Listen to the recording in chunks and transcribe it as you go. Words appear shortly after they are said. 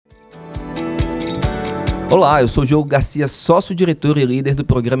Olá, eu sou o Diogo Garcia, sócio-diretor e líder do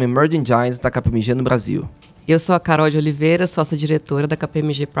programa Emerging Giants da KPMG no Brasil. Eu sou a Carol de Oliveira, sócia-diretora da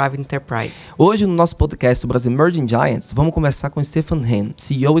KPMG Private Enterprise. Hoje, no nosso podcast sobre as Emerging Giants, vamos conversar com Stefan Hen,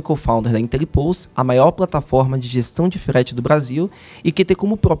 CEO e co-founder da Intelipost, a maior plataforma de gestão de frete do Brasil e que tem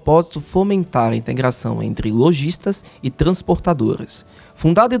como propósito fomentar a integração entre lojistas e transportadoras.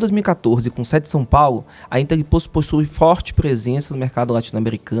 Fundada em 2014 com sede em São Paulo, a Intelipost possui forte presença no mercado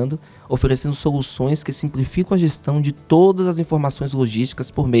latino-americano, oferecendo soluções que simplificam a gestão de todas as informações logísticas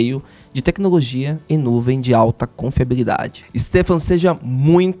por meio de tecnologia em nuvem de alta confiabilidade. Stefan, seja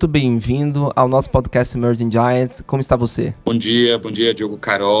muito bem-vindo ao nosso podcast Emerging Giants. Como está você? Bom dia, Diogo,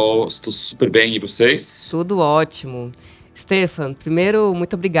 Carol. Estou super bem, e vocês? Tudo ótimo. Stefan, primeiro,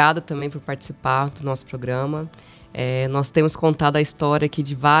 muito obrigada também por participar do nosso programa. Nós temos contado a história aqui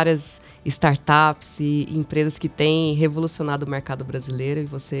de várias startups e empresas que têm revolucionado o mercado brasileiro e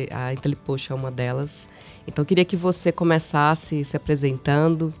a Intelipost é uma delas. Então, eu queria que você começasse se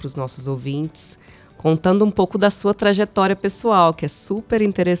apresentando para os nossos ouvintes, contando um pouco da sua trajetória pessoal, que é super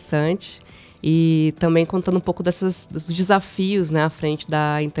interessante, e também contando um pouco dos desafios, né, à frente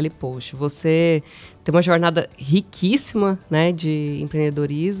da Intelipost. Você tem uma jornada riquíssima, né, de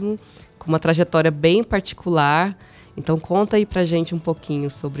empreendedorismo, com uma trajetória bem particular. Então, conta aí pra gente um pouquinho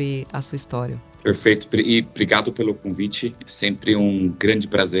sobre a sua história. Perfeito, e obrigado pelo convite. É sempre um grande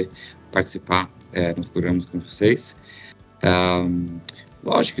prazer participar nos programas com vocês.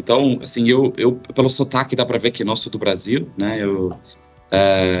 Lógico, então, assim, eu pelo sotaque dá para ver que sou do Brasil, né?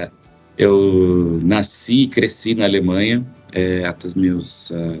 Eu nasci e cresci na Alemanha até os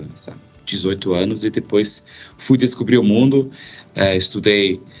meus 18 anos e depois fui descobrir o mundo,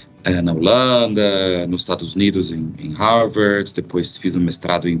 estudei na Holanda, nos Estados Unidos, em Harvard, depois fiz um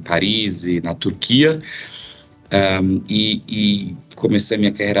mestrado em Paris e na Turquia, e comecei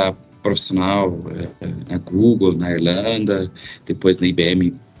minha carreira profissional na Google, na Irlanda, depois na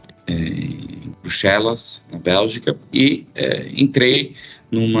IBM em Bruxelas, na Bélgica, e entrei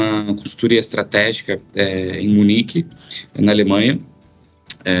numa consultoria estratégica em Munique, na Alemanha,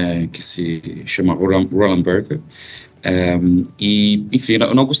 que se chama Roland Berger. E, enfim,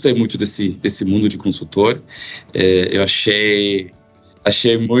 eu não gostei muito desse mundo de consultor. Eu achei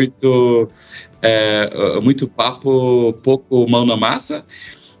muito papo, pouco mão na massa.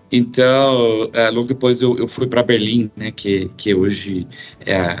 Então, logo depois eu fui para Berlim, né, que hoje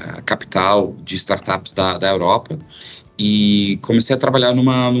é a capital de startups da Europa, e comecei a trabalhar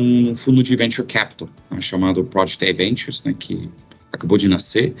num fundo de venture capital, né, chamado Project A Ventures, né, que acabou de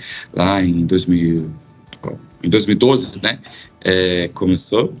nascer lá em 2012, né,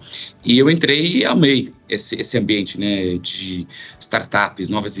 começou, e eu entrei e amei esse ambiente, né, de startups,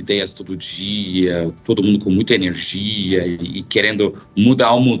 novas ideias todo dia, todo mundo com muita energia e querendo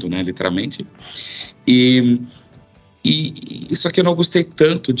mudar o mundo, né, literalmente. E só que eu não gostei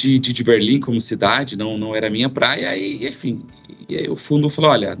tanto de Berlim como cidade, não era a minha praia, e enfim, e aí o fundo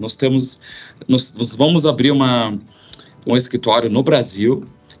falou, olha, nós vamos abrir um escritório no Brasil.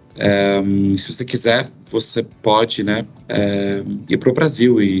 Se você quiser, você pode, né, ir para o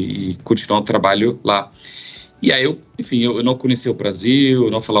Brasil e continuar o trabalho lá. E aí, eu não conhecia o Brasil,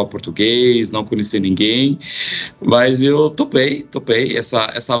 não falava português, não conhecia ninguém, mas eu topei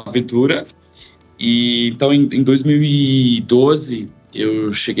essa aventura. E então, em 2012,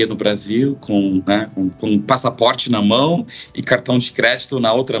 eu cheguei no Brasil com um passaporte na mão e cartão de crédito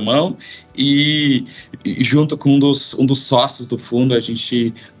na outra mão, e junto com um dos sócios do fundo, a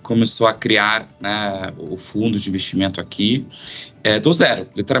gente começou a criar, né, o fundo de investimento aqui, do zero,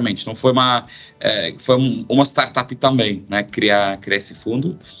 literalmente. Não foi foi uma startup também, né, criar esse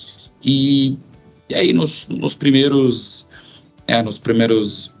fundo. E aí, nos primeiros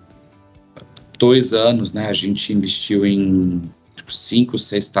 2 anos, né, a gente investiu em 5,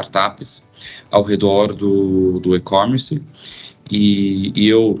 6 startups ao redor do e-commerce, e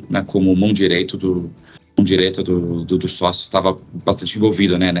eu, né, como mão direita do sócio, estava bastante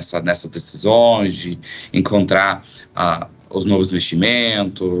envolvido, né, nessas decisões de encontrar os novos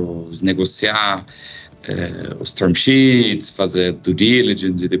investimentos, negociar os term sheets, fazer due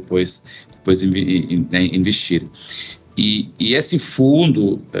diligence e depois investir. E esse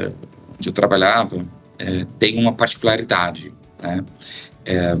fundo onde eu trabalhava tem uma particularidade, né?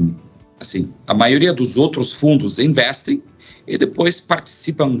 Assim, a maioria dos outros fundos investem e depois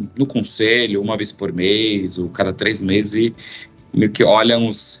participam no conselho uma vez por mês ou cada 3 meses e meio que olham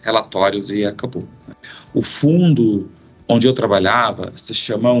os relatórios e acabou. O fundo onde eu trabalhava se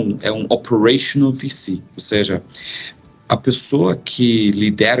chama um Operational VC, ou seja, a pessoa que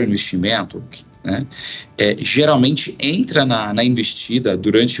lidera o investimento, né, geralmente entra na investida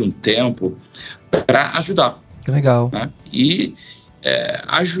durante um tempo para ajudar. Legal. Né, e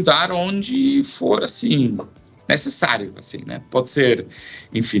ajudar onde for, assim, necessário, assim, né? Pode ser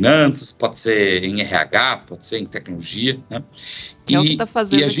em finanças, pode ser em RH, pode ser em tecnologia, né? Que é o que está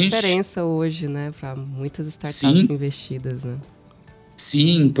fazendo a gente... diferença hoje, né? Para muitas startups Sim, investidas, né?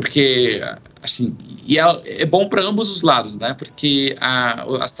 Sim, porque, assim, e é bom para ambos os lados, né? Porque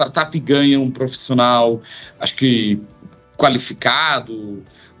a startup ganha um profissional, acho que qualificado,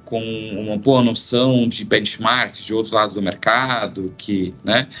 com uma boa noção de benchmark de outro lado do mercado, que,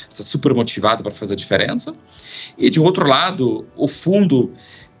 né, está super motivado para fazer a diferença. E, de outro lado, o fundo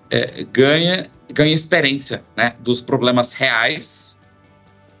ganha experiência, né, dos problemas reais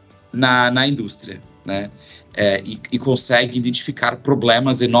na indústria, né, e consegue identificar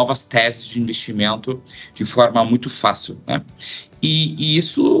problemas e novas teses de investimento de forma muito fácil, né. E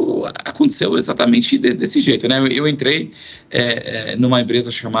isso aconteceu exatamente desse jeito, né? Eu entrei numa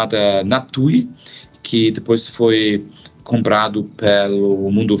empresa chamada Natui, que depois foi comprado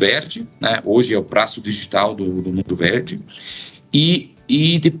pelo Mundo Verde, né? Hoje é o braço digital do Mundo Verde,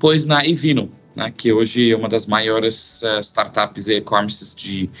 e depois na Evino, né? Que hoje é uma das maiores startups e e-commerces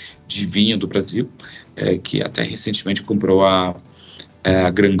de vinho do Brasil, que até recentemente comprou a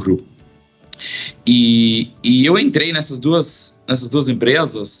Gran Cru. E eu entrei nessas duas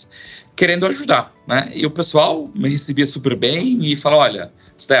empresas querendo ajudar, né? E o pessoal me recebia super bem e falou: olha,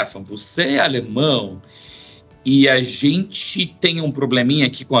 Stefan, você é alemão e a gente tem um probleminha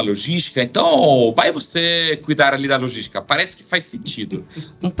aqui com a logística, então vai você cuidar ali da logística, parece que faz sentido.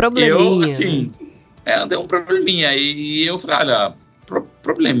 Um probleminha. Eu, assim, deu um probleminha, e eu falei: olha,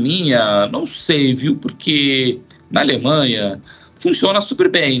 probleminha, não sei, viu, porque na Alemanha funciona super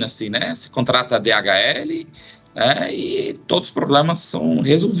bem, assim, né? Se contrata a DHL, né? E todos os problemas são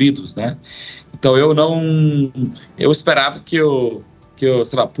resolvidos, né? Então eu esperava que eu,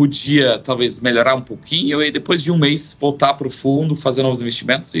 sei lá, podia talvez melhorar um pouquinho e depois de um mês voltar para o fundo, fazer novos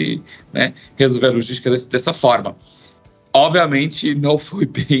investimentos e, né, resolver a logística dessa forma. Obviamente não foi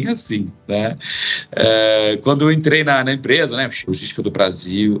bem assim, né? Quando eu entrei na empresa, né, a logística do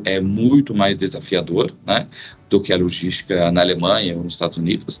Brasil é muito mais desafiador, né, do que a logística na Alemanha ou nos Estados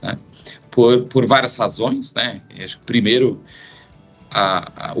Unidos, né, por várias razões, né. Primeiro,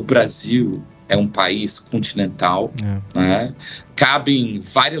 o Brasil é um país continental, né, cabem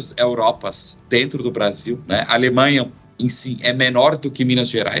várias Europas dentro do Brasil, né. A Alemanha em si é menor do que Minas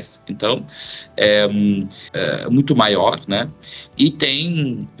Gerais, então é muito maior, né? E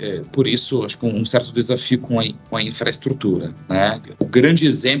tem, por isso, acho que um certo desafio com a infraestrutura, né? O grande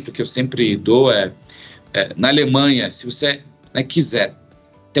exemplo que eu sempre dou na Alemanha, se você, né, quiser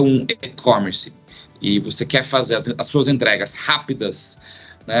ter um e-commerce e você quer fazer as suas entregas rápidas,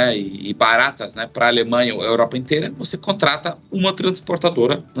 né, e baratas, né, para a Alemanha ou a Europa inteira, você contrata uma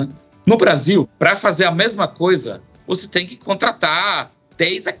transportadora, né? No Brasil, para fazer a mesma coisa, você tem que contratar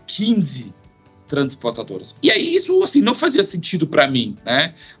 10 a 15 transportadoras. E aí isso, assim, não fazia sentido para mim,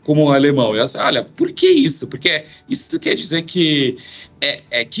 né, como um alemão. Eu disse: olha, por que isso? Porque isso quer dizer que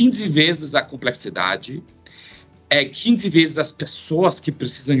é 15 vezes a complexidade, 15 vezes as pessoas que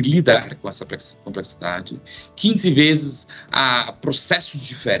precisam lidar com essa complexidade, 15 vezes processos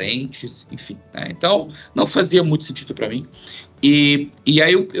diferentes, enfim, né? Então, não fazia muito sentido para mim. E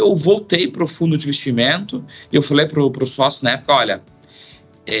aí eu voltei para o fundo de investimento e eu falei para o sócio na época: olha,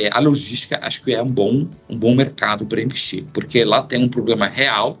 a logística acho que é um bom mercado para investir, porque lá tem um problema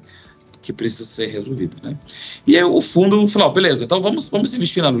real que precisa ser resolvido, né? E aí o fundo falou: beleza, então vamos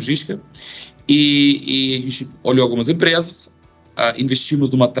investir na logística. E a gente olhou algumas empresas, investimos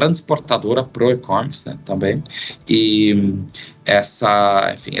numa transportadora pro e-commerce, né, também. E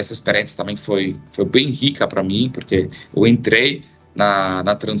essa experiência também foi bem rica para mim, porque eu entrei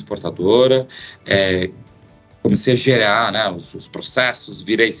na transportadora, comecei a gerar, né, os processos,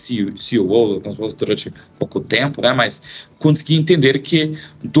 virei CEO da transportadora durante pouco tempo, né, mas consegui entender que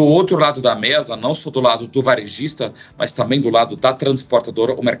do outro lado da mesa, não só do lado do varejista, mas também do lado da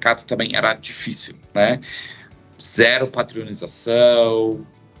transportadora, o mercado também era difícil, né? Zero patronização,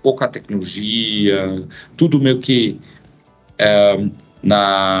 pouca tecnologia, tudo meio que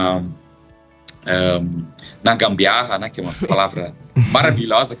na gambiarra, né, que é uma palavra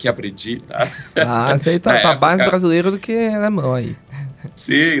maravilhosa que aprendi. Tá? Isso aí tá mais brasileiro do que alemão aí.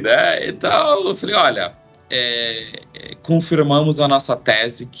 Sim, né? Então eu falei: olha, confirmamos a nossa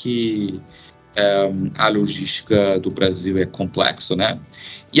tese que a logística do Brasil é complexo, né?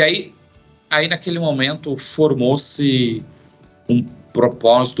 E aí naquele momento formou-se um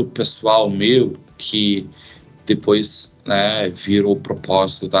propósito pessoal meu que depois, né, virou o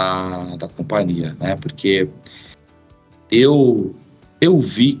propósito da companhia, né? Porque eu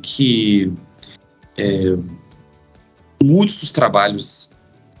vi que muitos dos trabalhos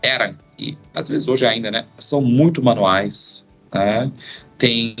eram, e às vezes hoje ainda, né, são muito manuais, né?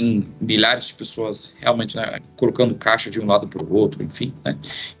 Tem milhares de pessoas realmente, né, colocando caixa de um lado para o outro, enfim, né?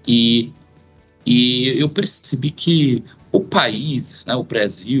 E eu percebi que o país, né, o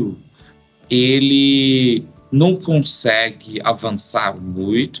Brasil, ele não consegue avançar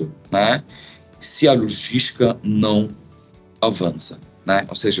muito, né, se a logística não avança, né?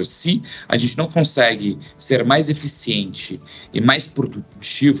 Ou seja, se a gente não consegue ser mais eficiente e mais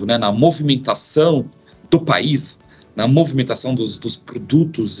produtivo, né, na movimentação do país, na movimentação dos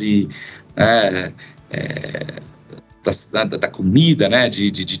produtos e da comida, né,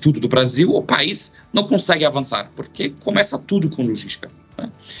 de tudo do Brasil, o país não consegue avançar, porque começa tudo com logística,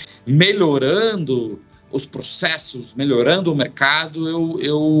 né? Melhorando os processos, melhorando o mercado,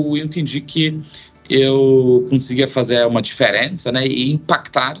 eu entendi que eu conseguia fazer uma diferença, né, e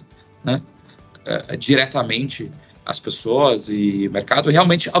impactar, né, diretamente as pessoas e o mercado,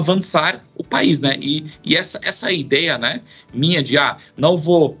 realmente avançar o país, né? E essa ideia, né, minha de não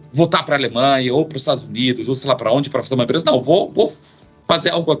vou voltar para a Alemanha ou para os Estados Unidos ou sei lá para onde para fazer uma empresa, não, vou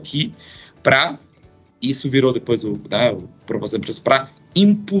fazer algo aqui para, isso virou depois o propósito da empresa, para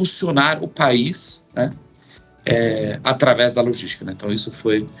impulsionar o país, né, através da logística, né? Então isso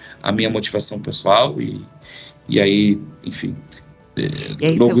foi a minha motivação pessoal e aí, enfim, E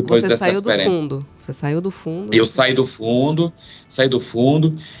aí logo depois você dessa saiu experiência. do fundo. Você saiu do fundo. Eu saí do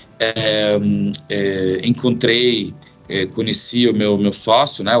fundo, encontrei, conheci o meu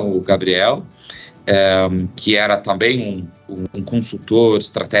sócio, né, o Gabriel, que era também um consultor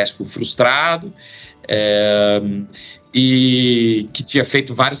estratégico frustrado, e que tinha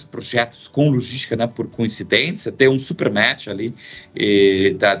feito vários projetos com logística, né, por coincidência, deu um super match ali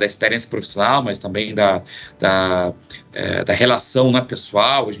da experiência profissional, mas também da relação, né,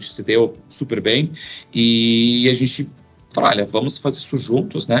 pessoal. A gente se deu super bem e a gente falou, olha, vamos fazer isso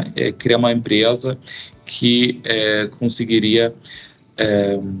juntos, né, criar uma empresa que conseguiria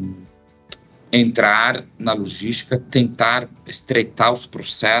entrar na logística, tentar estreitar os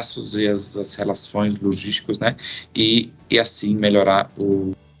processos e as relações logísticas, né, e assim melhorar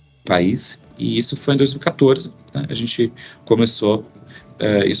o país. E isso foi em 2014, né? A gente começou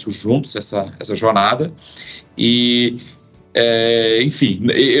isso juntos, essa jornada, e enfim,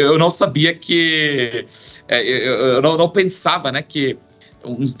 eu não sabia que, eu não pensava, né, que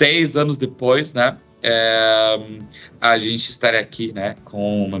uns 10 anos depois, né, a gente estaria aqui, né,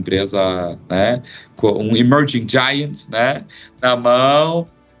 com uma empresa, né, com um emerging giant, né, na mão,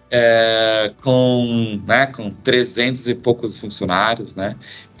 com 300 e poucos funcionários, né,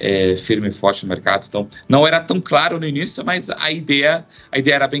 firme e forte no mercado. Então, não era tão claro no início, mas a ideia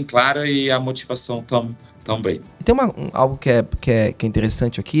era bem clara e a motivação também. Tem algo que é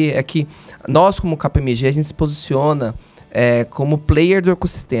interessante aqui, é que nós, como KPMG, a gente se posiciona como player do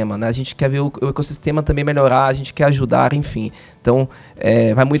ecossistema, né? A gente quer ver o ecossistema também melhorar, a gente quer ajudar, enfim. Então,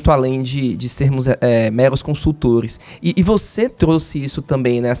 vai muito além de sermos meros consultores. E você trouxe isso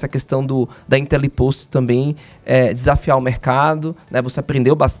também, né? Essa questão da Intelipost também desafiar o mercado, né? Você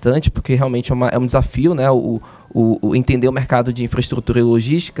aprendeu bastante, porque realmente é um desafio, né? O entender o mercado de infraestrutura e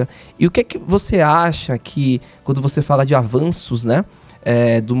logística. E o que é que você acha que, quando você fala de avanços, né?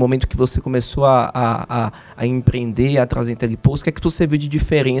 Do momento que você começou a empreender, a trazer Intelipost, o que é que você viu de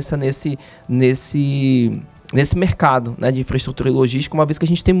diferença nesse mercado, né, de infraestrutura e logística, uma vez que a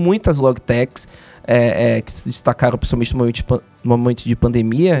gente tem muitas logtechs que se destacaram principalmente no momento de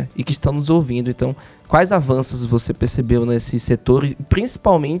pandemia e que estão nos ouvindo. Então, quais avanços você percebeu nesse setor,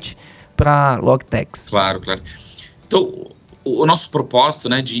 principalmente para logtechs? Claro. Então, o nosso propósito,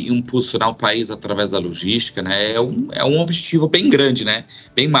 né, de impulsionar o país através da logística, né, é um objetivo bem grande, né,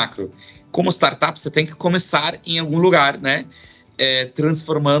 bem macro. Como startup, você tem que começar em algum lugar, né,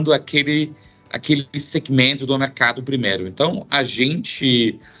 transformando aquele segmento do mercado primeiro. Então, a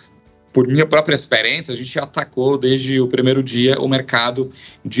gente, por minha própria experiência, a gente atacou desde o primeiro dia o mercado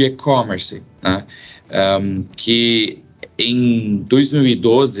de e-commerce, né, que em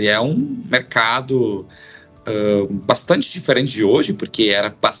 2012 é um mercado bastante diferente de hoje, porque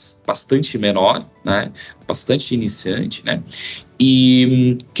era bastante menor, né, bastante iniciante, né,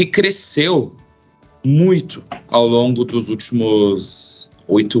 e que cresceu muito ao longo dos últimos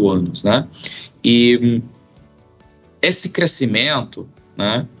 8 anos, né, e esse crescimento,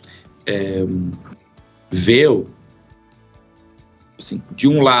 né, veio, assim, de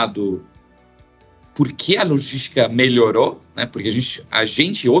um lado, por que a logística melhorou, né? Porque a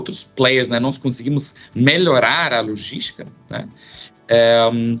gente e outros players, né, nós conseguimos melhorar a logística, né?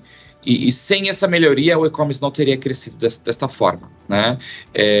 E sem essa melhoria, o e-commerce não teria crescido desta forma, né?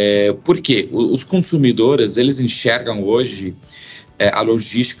 Por quê? Os consumidores, eles enxergam hoje a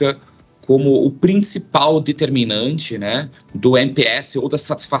logística como o principal determinante, né, do NPS ou da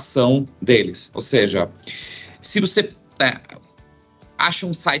satisfação deles. Ou seja, se você acha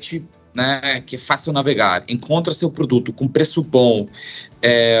um site, né, que é fácil navegar, encontra seu produto com preço bom,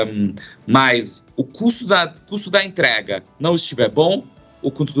 mas o custo da entrega não estiver bom, o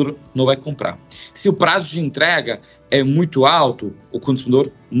consumidor não vai comprar. Se o prazo de entrega é muito alto, o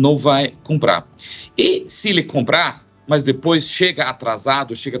consumidor não vai comprar. E se ele comprar, mas depois chega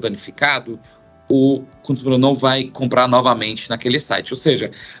atrasado, chega danificado, o consumidor não vai comprar novamente naquele site. Ou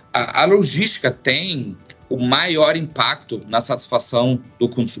seja, a logística tem o maior impacto na satisfação do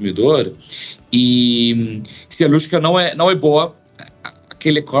consumidor, e se a logística não é boa,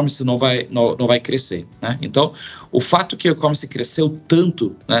 aquele e-commerce não vai crescer, né? Então, o fato que o e-commerce cresceu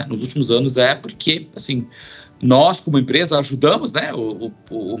tanto, né, nos últimos anos é porque, assim, nós, como empresa, ajudamos, né,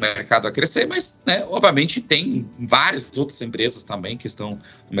 o mercado a crescer, mas, né, obviamente, tem várias outras empresas também que estão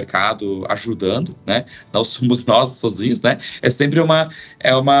no mercado ajudando, né? Não somos nós sozinhos, né? É sempre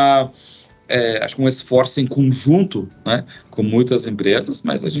acho que um esforço em conjunto, né, com muitas empresas,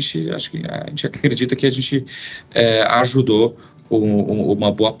 mas a gente acredita que a gente ajudou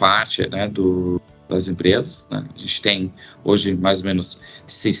uma boa parte, né, das empresas, né? A gente tem hoje mais ou menos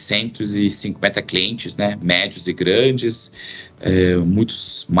 650 clientes, né, médios e grandes,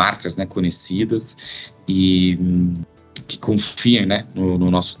 muitas marcas, né, conhecidas e que confiam, né,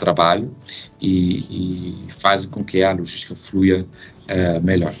 no nosso trabalho e fazem com que a logística flua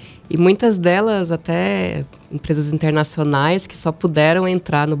melhor. E muitas delas até empresas internacionais que só puderam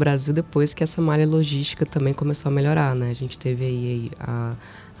entrar no Brasil depois que essa malha logística também começou a melhorar, né? A gente teve aí a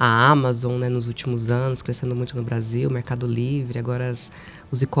Amazon, né, nos últimos anos, crescendo muito no Brasil, o Mercado Livre, agora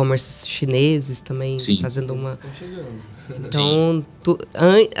os e-commerces chineses também. Sim. Fazendo uma... Então,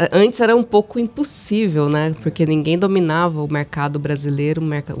 antes era um pouco impossível, né? Porque ninguém dominava o mercado brasileiro,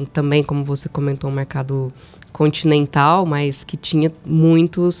 também, como você comentou, um mercado continental, mas que tinha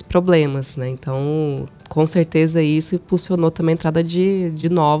muitos problemas, né? Então, com certeza isso impulsionou também a entrada de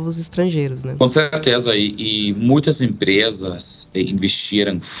novos estrangeiros, né? Com certeza, e muitas empresas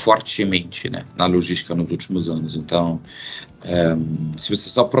investiram fortemente, né, na logística nos últimos anos. Então, se você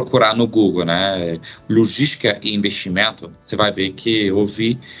só procurar no Google, né, logística e investimento, você vai ver que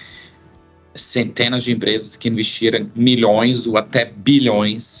houve centenas de empresas que investiram milhões ou até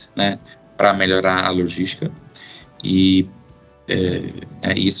bilhões, né, para melhorar a logística, e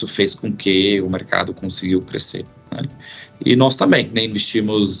isso fez com que o mercado conseguiu crescer, né? E nós também, né,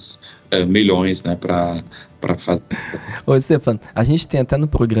 investimos milhões, né, para fazer. Ô, Stefano, a gente tem até no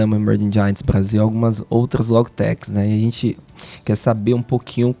programa Emerging Giants Brasil algumas outras logtechs, né, e a gente quer saber um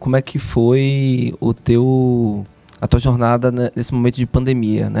pouquinho como é que foi a tua jornada nesse momento de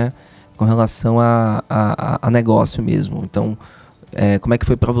pandemia, né, com relação a negócio mesmo. Então, como é que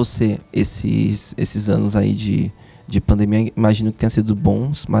foi para você esses anos aí de pandemia? Imagino que tenha sido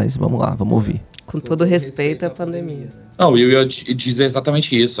bons, mas vamos lá, vamos ouvir. Com todo respeito à pandemia. Não, eu ia dizer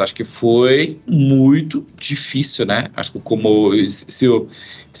exatamente isso. Acho que foi muito difícil, né? Acho que se eu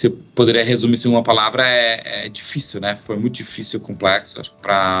poderia resumir isso em uma palavra, é difícil, né? Foi muito difícil e complexo, acho que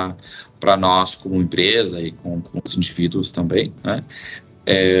para nós como empresa e com os indivíduos também, né?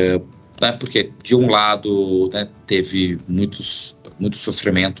 Porque de um lado, né, teve muito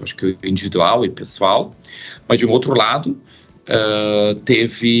sofrimento, acho que individual e pessoal, mas de um outro lado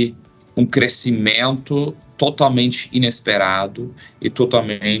teve um crescimento totalmente inesperado e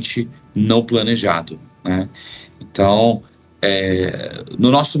totalmente não planejado, né? Então,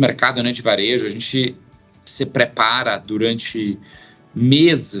 no nosso mercado, né, de varejo, a gente se prepara durante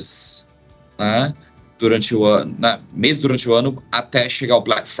meses, né, durante o ano até chegar o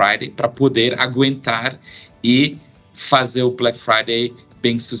Black Friday para poder aguentar e fazer o Black Friday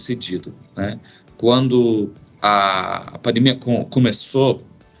bem sucedido, né? Quando a pandemia começou,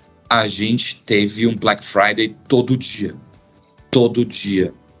 a gente teve um Black Friday todo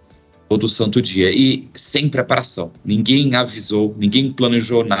santo dia, e sem preparação. Ninguém avisou, ninguém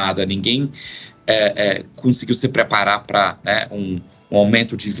planejou nada, ninguém conseguiu se preparar para, né, um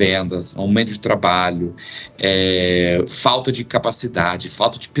aumento de vendas, um aumento de trabalho, falta de capacidade,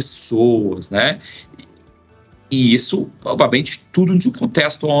 falta de pessoas, né? E isso, obviamente, tudo de um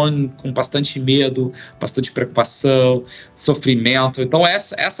contexto com bastante medo, bastante preocupação, sofrimento. Então,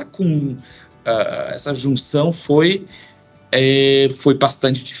 essa junção foi foi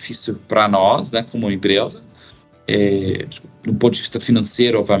bastante difícil para nós, né, como empresa. Do ponto de vista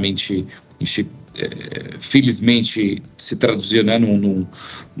financeiro, obviamente, a gente, felizmente, se traduziu, né,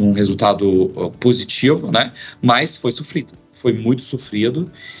 num resultado positivo, né, mas foi sofrido, foi muito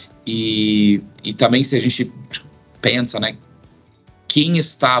sofrido. E também, se a gente pensa, né, quem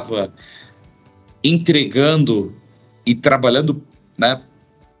estava entregando e trabalhando, né,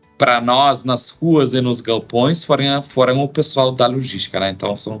 para nós nas ruas e nos galpões foram o pessoal da logística, né?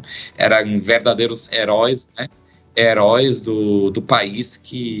 Então eram verdadeiros heróis, né? Heróis do país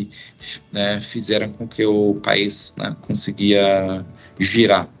que, né, fizeram com que o país, né, conseguia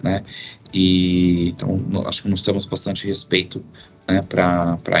girar, né? E então acho que nós temos bastante respeito, né,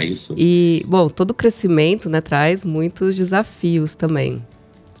 para isso. E, bom, todo crescimento, né, traz muitos desafios também.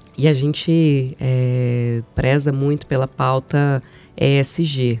 E a gente preza muito pela pauta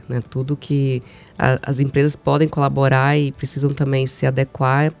ESG, né? Tudo que as empresas podem colaborar e precisam também se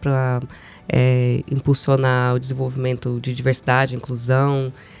adequar para impulsionar o desenvolvimento de diversidade,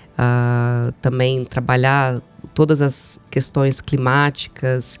 inclusão, também trabalhar todas as questões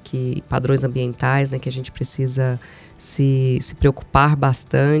climáticas, padrões ambientais, né, que a gente precisa se preocupar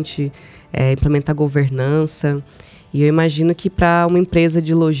bastante, implementar governança. E eu imagino que para uma empresa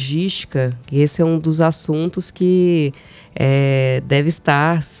de logística, esse é um dos assuntos que deve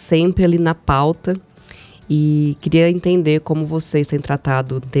estar sempre ali na pauta. E queria entender como vocês têm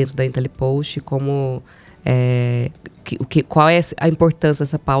tratado dentro da Intelipost, qual é a importância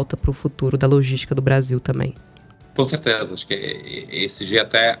dessa pauta para o futuro da logística do Brasil também. Com certeza, acho que ESG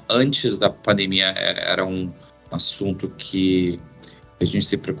até antes da pandemia era um assunto que a gente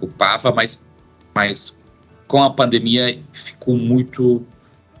se preocupava, mas com a pandemia ficou muito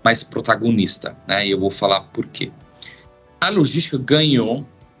mais protagonista, né? E eu vou falar por quê. A logística ganhou,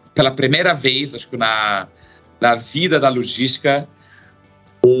 pela primeira vez, acho que na vida da logística,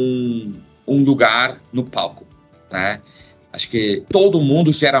 um lugar no palco, né? Acho que todo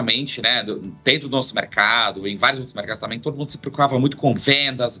mundo, geralmente, né, dentro do nosso mercado, em vários outros mercados também, todo mundo se preocupava muito com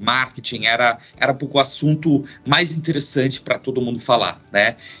vendas, marketing, era um pouco o assunto mais interessante para todo mundo falar,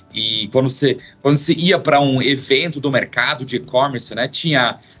 né? E quando você ia para um evento do mercado de e-commerce, né,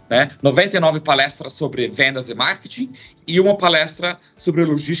 tinha, né, 99 palestras sobre vendas e marketing e uma palestra sobre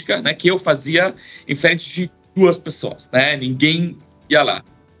logística, né, que eu fazia em frente de 2 pessoas, né? Ninguém ia lá.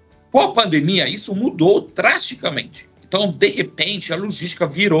 Com a pandemia, isso mudou drasticamente. Então, de repente, a logística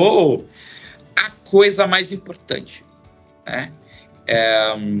virou a coisa mais importante, né?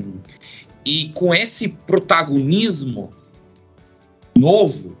 E com esse protagonismo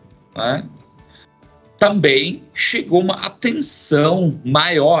novo, né, também chegou uma atenção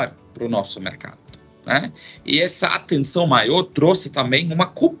maior para o nosso mercado, né? E essa atenção maior trouxe também uma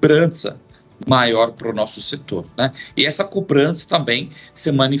cobrança maior para o nosso setor, né? E essa cobrança também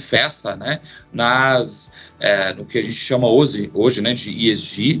se manifesta, né, no que a gente chama hoje, né, de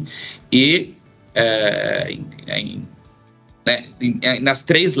ESG e nas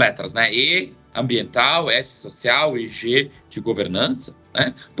 3 letras, né? E ambiental, S social e G de governança,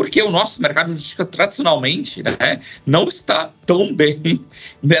 né? Porque o nosso mercado de logística tradicionalmente, né, não está tão bem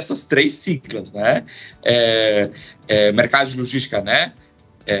nessas 3 siglas, né? Mercado de logística, né,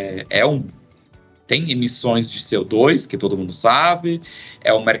 tem emissões de CO2, que todo mundo sabe,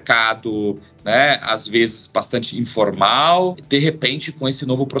 é um mercado, né, às vezes bastante informal. De repente, com esse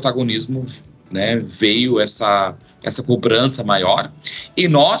novo protagonismo, né, veio essa cobrança maior. E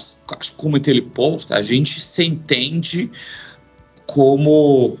nós, como Intelipost, a gente se entende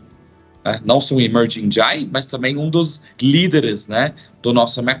como, né, não só um emerging giant, mas também um dos líderes, né, do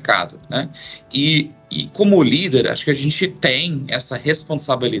nosso mercado, né? E como líder, acho que a gente tem essa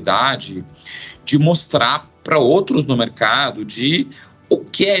responsabilidade de mostrar para outros no mercado de o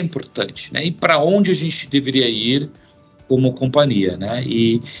que é importante, né? E para onde a gente deveria ir como companhia, né?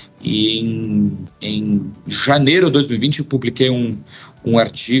 E em janeiro de 2020 eu publiquei um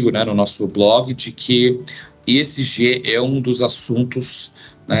artigo, né, no nosso blog de que ESG é um dos assuntos,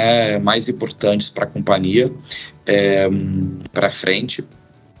 né, mais importantes para a companhia para frente,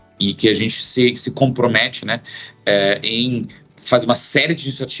 e que a gente se compromete, né, em fazer uma série de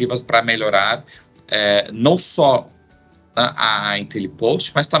iniciativas para melhorar não só a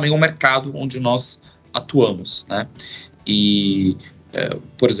Intelipost, mas também o mercado onde nós atuamos, né? E,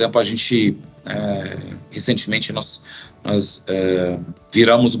 por exemplo, a gente recentemente nós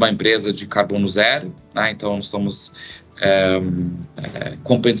viramos uma empresa de carbono zero, né? Então nós estamos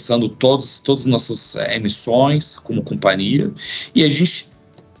compensando todas as nossas emissões como companhia, e a gente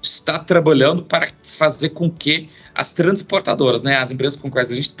está trabalhando para fazer com que as transportadoras, né, as empresas com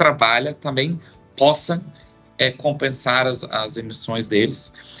quais a gente trabalha, também possam compensar as emissões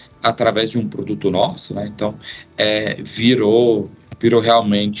deles através de um produto nosso, né? Então, virou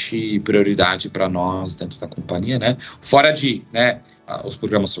realmente prioridade para nós dentro da companhia, né? Fora de, né, os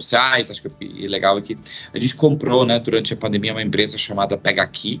programas sociais, acho que é legal é que a gente comprou, né, durante a pandemia, uma empresa chamada Pega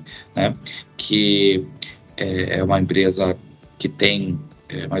Aqui, né, que é uma empresa que tem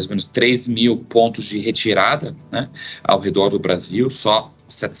mais ou menos 3 mil pontos de retirada, né, ao redor do Brasil, só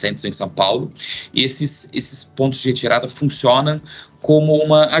 700 em São Paulo, e esses pontos de retirada funcionam como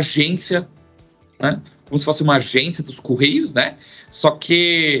uma agência, né, como se fosse uma agência dos Correios, né, só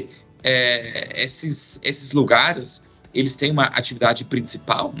que esses lugares, eles têm uma atividade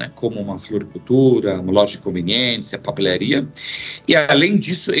principal, né, como uma floricultura, uma loja de conveniência, papelaria, e além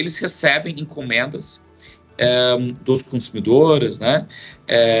disso, eles recebem encomendas dos consumidores, né,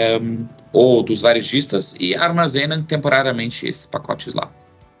 ou dos varejistas e armazenam temporariamente esses pacotes lá.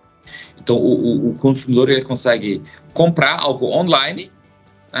 Então, o consumidor ele consegue comprar algo online,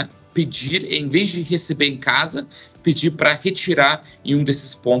 né, pedir, em vez de receber em casa, pedir para retirar em um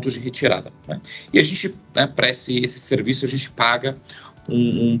desses pontos de retirada, né? E a gente, né, para esse serviço, a gente paga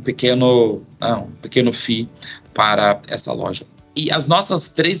um pequeno fee para essa loja. E as nossas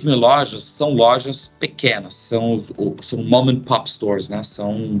 3 mil lojas são lojas pequenas, são mom and pop stores, né?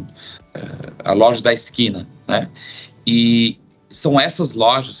 São a loja da esquina, né? E são essas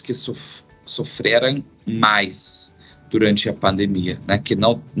lojas que sofreram mais durante a pandemia, né? Que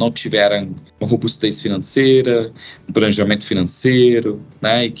não tiveram uma robustez financeira, um planejamento financeiro,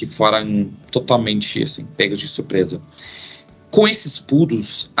 né? E que foram totalmente assim, pegos de surpresa. Com esses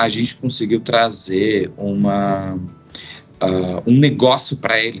pulos, a gente conseguiu trazer um negócio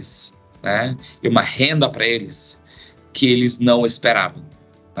para eles, né? E uma renda para eles que eles não esperavam,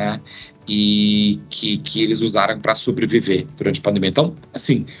 né? E que eles usaram para sobreviver durante a pandemia. Então,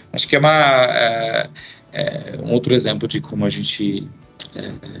 assim, acho que um outro exemplo de como a gente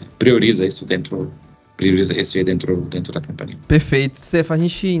prioriza isso dentro da companhia. Perfeito. Stefan, a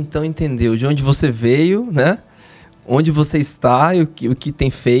gente então entendeu de onde você veio, né? Onde você está e o que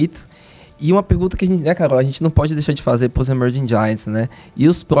tem feito. E uma pergunta que a gente, né, Carol, a gente não pode deixar de fazer para os Emerging Giants, né? E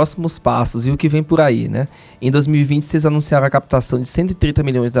os próximos passos e o que vem por aí, né? Em 2020, vocês anunciaram a captação de 130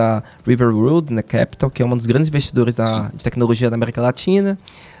 milhões da Riverwood, né, Capital, que é um dos grandes investidores de tecnologia da América Latina.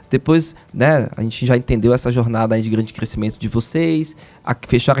 Depois, né, a gente já entendeu essa jornada aí de grande crescimento de vocês,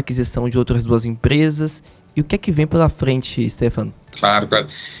 fechar a aquisição de outras 2 empresas. E o que é que vem pela frente, Stefan? Claro.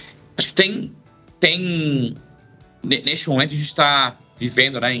 Acho que neste momento a gente está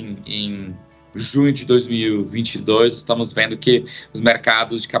vivendo, né, em junho de 2022, estamos vendo que os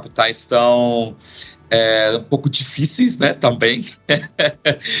mercados de capitais estão um pouco difíceis, né, também.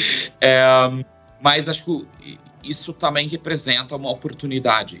 Mas acho que isso também representa uma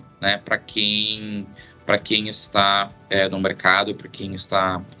oportunidade, né, para quem está no mercado, para quem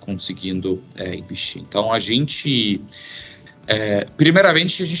está conseguindo investir. Então, a gente,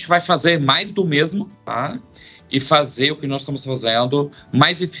 primeiramente, a gente vai fazer mais do mesmo, tá? E fazer o que nós estamos fazendo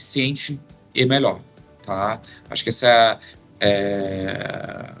mais eficiente e melhor, tá? Acho que essa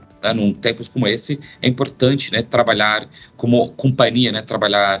num tempos como esse, é importante, né, trabalhar como companhia, né,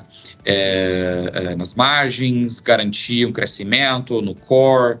 trabalhar nas margens, garantir um crescimento no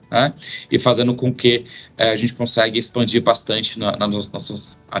core, né, e fazendo com que a gente consiga expandir bastante nas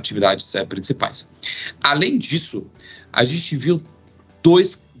nossas atividades principais. Além disso, a gente viu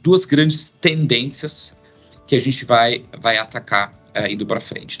duas grandes tendências que a gente vai atacar indo para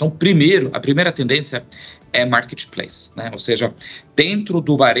frente. Então, a primeira tendência é marketplace, né? Ou seja, dentro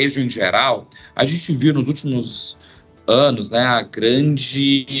do varejo em geral, a gente viu nos últimos anos, né, a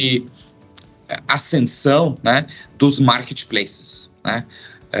grande ascensão, né, dos marketplaces, né?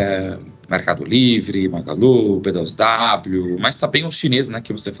 Mercado Livre, Magalu, B2W, mas também os chineses, né,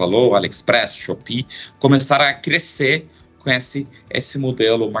 que você falou, AliExpress, Shopee, começaram a crescer com esse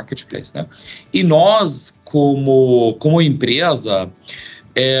modelo marketplace, né? E nós, como empresa,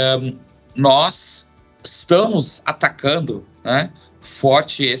 nós estamos atacando, né,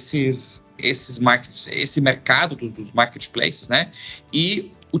 forte esse mercado dos marketplaces, né?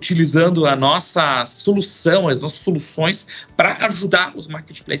 E utilizando a nossa solução, as nossas soluções para ajudar os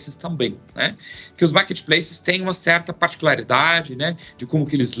marketplaces também, né? Que os marketplaces têm uma certa particularidade, né? De como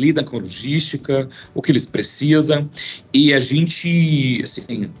que eles lidam com a logística, o que eles precisam, e a gente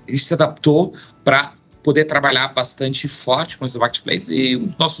se adaptou para poder trabalhar bastante forte com esses marketplaces, e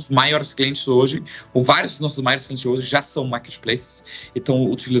os nossos maiores clientes hoje, ou vários dos nossos maiores clientes hoje já são marketplaces, e estão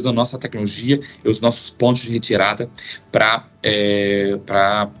utilizando nossa tecnologia e os nossos pontos de retirada para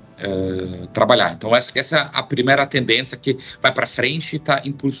trabalhar. Então essa é a primeira tendência que vai para frente e está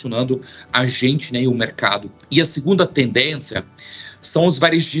impulsionando a gente, né, e o mercado. E a segunda tendência são os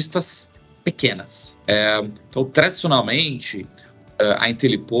varejistas pequenas. Então tradicionalmente a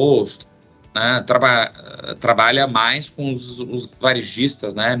Intelipost, né, trabalha mais com os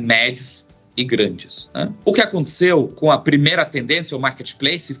varejistas, né, médios e grandes, né? O que aconteceu com a primeira tendência, o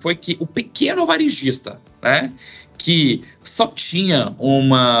marketplace, foi que o pequeno varejista, né, que só tinha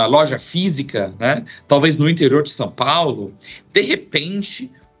uma loja física, né, talvez no interior de São Paulo, de repente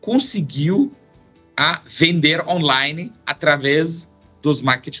conseguiu vender online através dos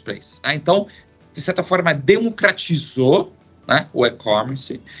marketplaces, né? Então, de certa forma, democratizou, né, o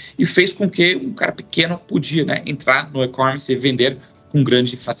e-commerce e fez com que um cara pequeno podia, né, entrar no e-commerce e vender com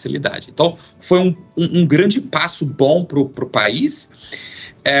grande facilidade. Então, foi um grande passo bom para o país.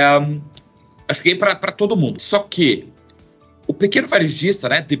 Acho que para todo mundo. Só que o pequeno varejista,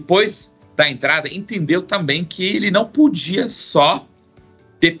 né, depois da entrada, entendeu também que ele não podia só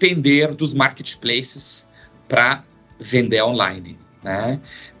depender dos marketplaces para vender online, né?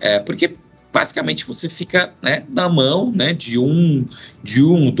 Porque basicamente você fica, né, na mão, né, de um,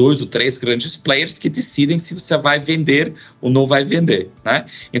 dois ou três grandes players que decidem se você vai vender ou não vai vender, né?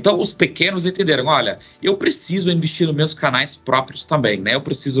 Então os pequenos entenderam, olha, eu preciso investir nos meus canais próprios também, né? Eu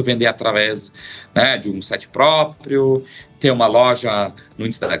preciso vender através, né, de um site próprio, ter uma loja no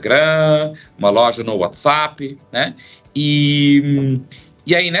Instagram, uma loja no WhatsApp, né? E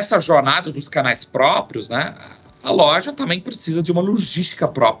aí nessa jornada dos canais próprios, né, a loja também precisa de uma logística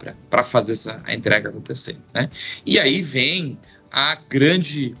própria para fazer a entrega acontecer, né? E aí vem a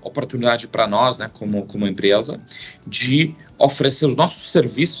grande oportunidade para nós, né, como empresa, de oferecer os nossos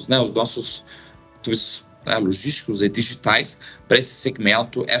serviços, né, os nossos serviços, né, logísticos e digitais para esse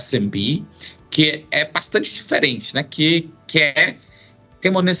segmento SMB, que é bastante diferente, né, que tem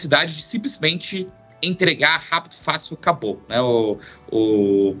uma necessidade de simplesmente entregar rápido, fácil, acabou, né?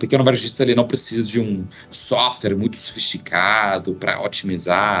 O pequeno varejista, ele não precisa de um software muito sofisticado para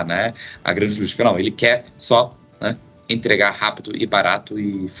otimizar, né, a grande logística. Não, ele quer só, né, entregar rápido e barato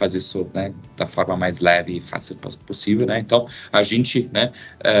e fazer isso, né, da forma mais leve e fácil possível, né? Então a gente, né,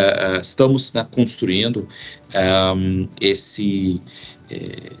 estamos, né, construindo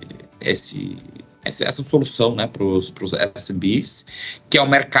essa solução, né, para os SMBs, que é um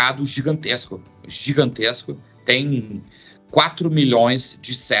mercado gigantesco. Tem 4 milhões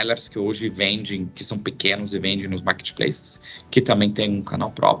de sellers que hoje vendem, que são pequenos e vendem nos marketplaces, que também tem um canal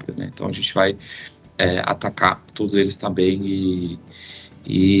próprio, né? Então a gente vai atacar todos eles também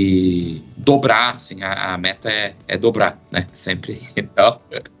e dobrar, assim, a meta é dobrar, né? Sempre. Então,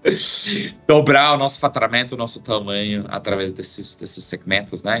 dobrar o nosso faturamento, o nosso tamanho através desses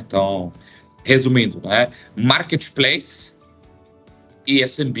segmentos, né? Então, resumindo, né, marketplace e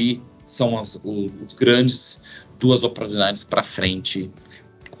SMB são os grandes duas oportunidades para frente,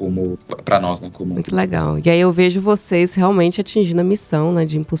 como para nós, né? Muito legal. E aí eu vejo vocês realmente atingindo a missão, né,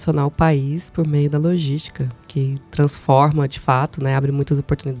 de impulsionar o país por meio da logística, que transforma de fato, né, abre muitas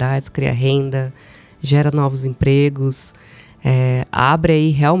oportunidades, cria renda, gera novos empregos, abre aí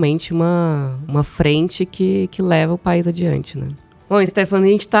realmente uma frente que leva o país adiante, né? Bom, Stefano, a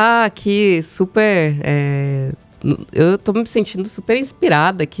gente tá aqui super... eu tô me sentindo super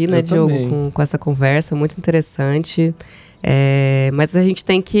inspirada aqui, né, Diogo, com essa conversa, muito interessante. Mas a gente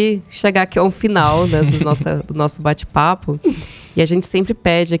tem que chegar aqui ao final, né, do nosso bate-papo. E a gente sempre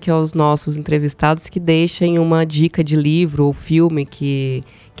pede aqui aos nossos entrevistados que deixem uma dica de livro ou filme que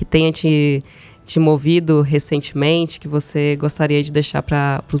tenha te movido recentemente, que você gostaria de deixar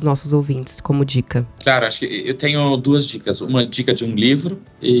para os nossos ouvintes como dica. Claro, acho que eu tenho 2 dicas. Uma dica de um livro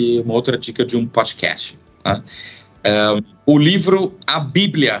e uma outra dica de um podcast. Tá? O livro, a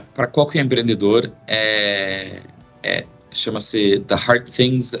Bíblia para qualquer empreendedor, chama-se The Hard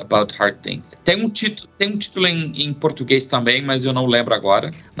Things About Hard Things. Tem um título em português também, mas eu não lembro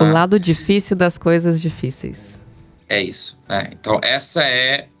agora. O lado difícil das coisas difíceis. É isso. Então, essa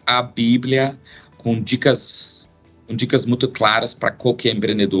é a Bíblia com dicas muito claras para qualquer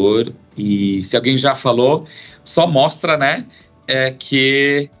empreendedor. E se alguém já falou, só mostra, né,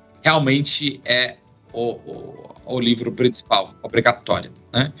 que realmente é o livro principal, obrigatório,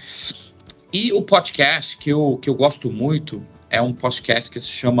 né? E o podcast que eu gosto muito é um podcast que se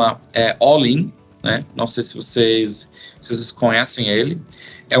chama All In, né? Não sei se vocês conhecem ele.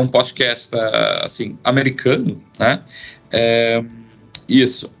 É um podcast assim, americano, né?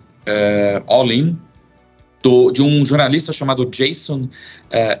 All In, de um jornalista chamado Jason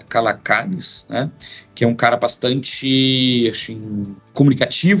Calacanis, né? Que é um cara bastante, assim,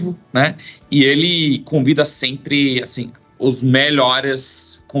 comunicativo, né? E ele convida sempre, assim, os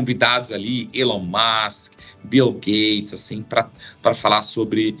melhores convidados ali, Elon Musk, Bill Gates, assim, para falar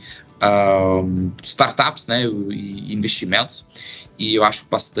sobre startups, né, e investimentos. E eu acho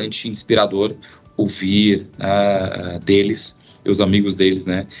bastante inspirador ouvir deles, e os amigos deles,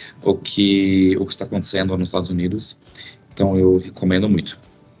 né, o que está acontecendo nos Estados Unidos. Então eu recomendo muito.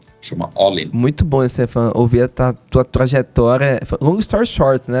 Chama All In. Muito bom, Stefan, ouvir a tua trajetória. Long story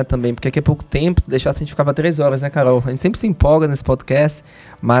short, né, também, porque aqui é pouco tempo, se deixasse a gente ficava 3 horas, né, Carol? A gente sempre se empolga nesse podcast,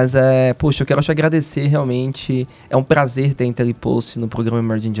 mas, poxa, eu quero te agradecer, realmente. É um prazer ter a Intelipost no programa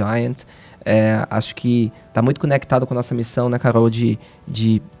Emerging Giants. Acho que está muito conectado com a nossa missão, né, Carol,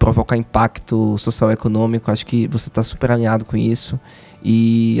 de provocar impacto social e econômico. Acho que você está super alinhado com isso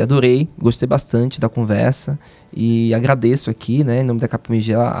e adorei, gostei bastante da conversa e agradeço aqui, né, em nome da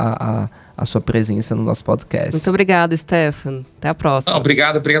KPMG, a sua presença no nosso podcast. Muito obrigado, Stefan. Até a próxima. Não,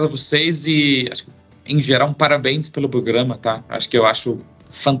 obrigado a vocês e, acho que, em geral, parabéns pelo programa, tá? Eu acho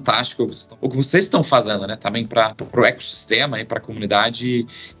fantástico o que vocês estão fazendo, né? Também para o ecossistema e para a comunidade.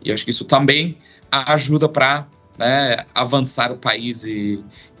 E eu acho que isso também ajuda para, né, avançar o país e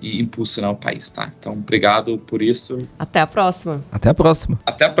impulsionar o país, tá? Então, obrigado por isso. Até a próxima. Até a próxima.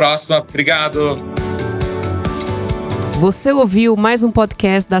 Até a próxima. Obrigado. Você ouviu mais um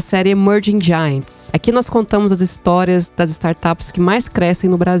podcast da série Emerging Giants. Aqui nós contamos as histórias das startups que mais crescem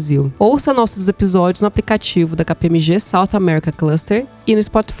no Brasil. Ouça nossos episódios no aplicativo da KPMG South America Cluster e no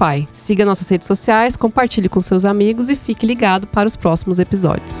Spotify. Siga nossas redes sociais, compartilhe com seus amigos e fique ligado para os próximos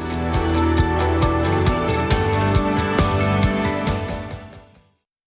episódios.